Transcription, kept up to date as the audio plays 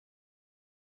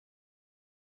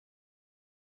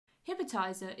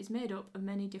Hippotizer is made up of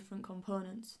many different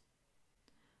components.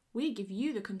 We give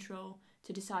you the control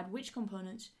to decide which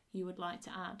components you would like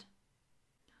to add.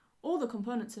 All the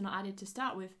components are not added to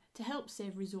start with to help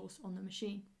save resource on the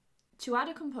machine. To add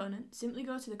a component, simply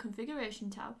go to the Configuration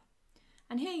tab,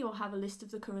 and here you will have a list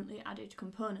of the currently added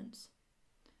components.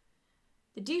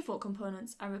 The default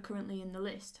components are currently in the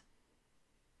list.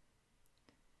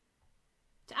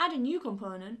 To add a new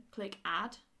component, click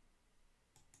Add,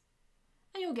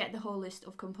 and you'll get the whole list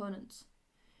of components.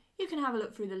 You can have a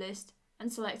look through the list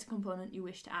and select a component you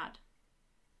wish to add.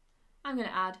 I'm going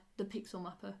to add the Pixel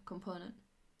Mapper component.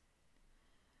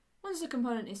 Once the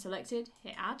component is selected,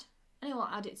 hit Add, and it will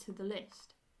add it to the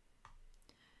list.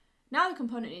 Now the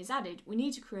component is added, we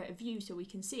need to create a view so we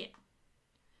can see it.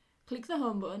 Click the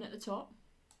Home button at the top,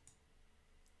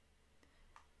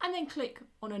 and then click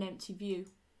on an empty view.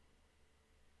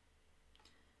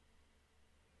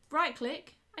 Right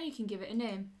click, and you can give it a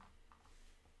name.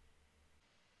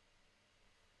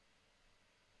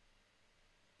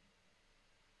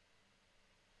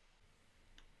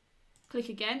 Click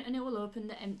again and it will open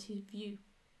the empty view.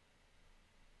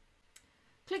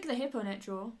 Click the HippoNet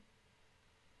drawer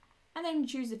and then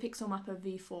choose the Pixel Mapper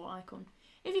V4 icon.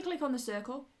 If you click on the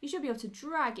circle, you should be able to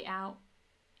drag it out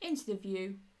into the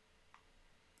view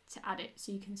to add it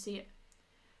so you can see it.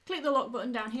 Click the lock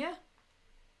button down here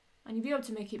and you'll be able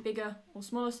to make it bigger or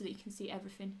smaller so that you can see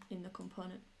everything in the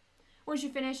component. Once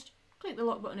you're finished, click the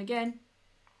lock button again.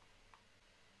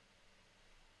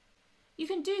 You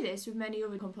can do this with many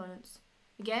other components.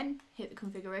 Again, hit the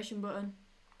Configuration button,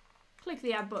 click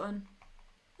the Add button,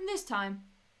 and this time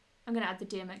I'm going to add the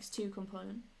DMX2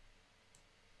 component.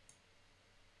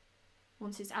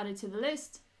 Once it's added to the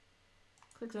list,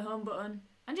 click the Home button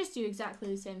and just do exactly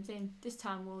the same thing. This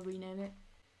time we'll rename it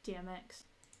DMX.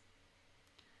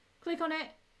 Click on it,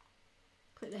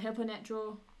 click the HippoNet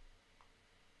drawer,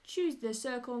 choose the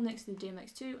circle next to the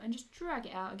DMX2 and just drag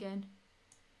it out again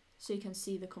so you can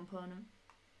see the component.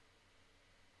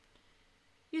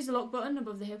 Use the lock button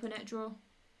above the HippoNet drawer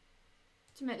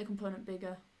to make the component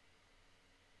bigger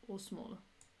or smaller.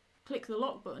 Click the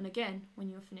lock button again when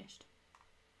you are finished.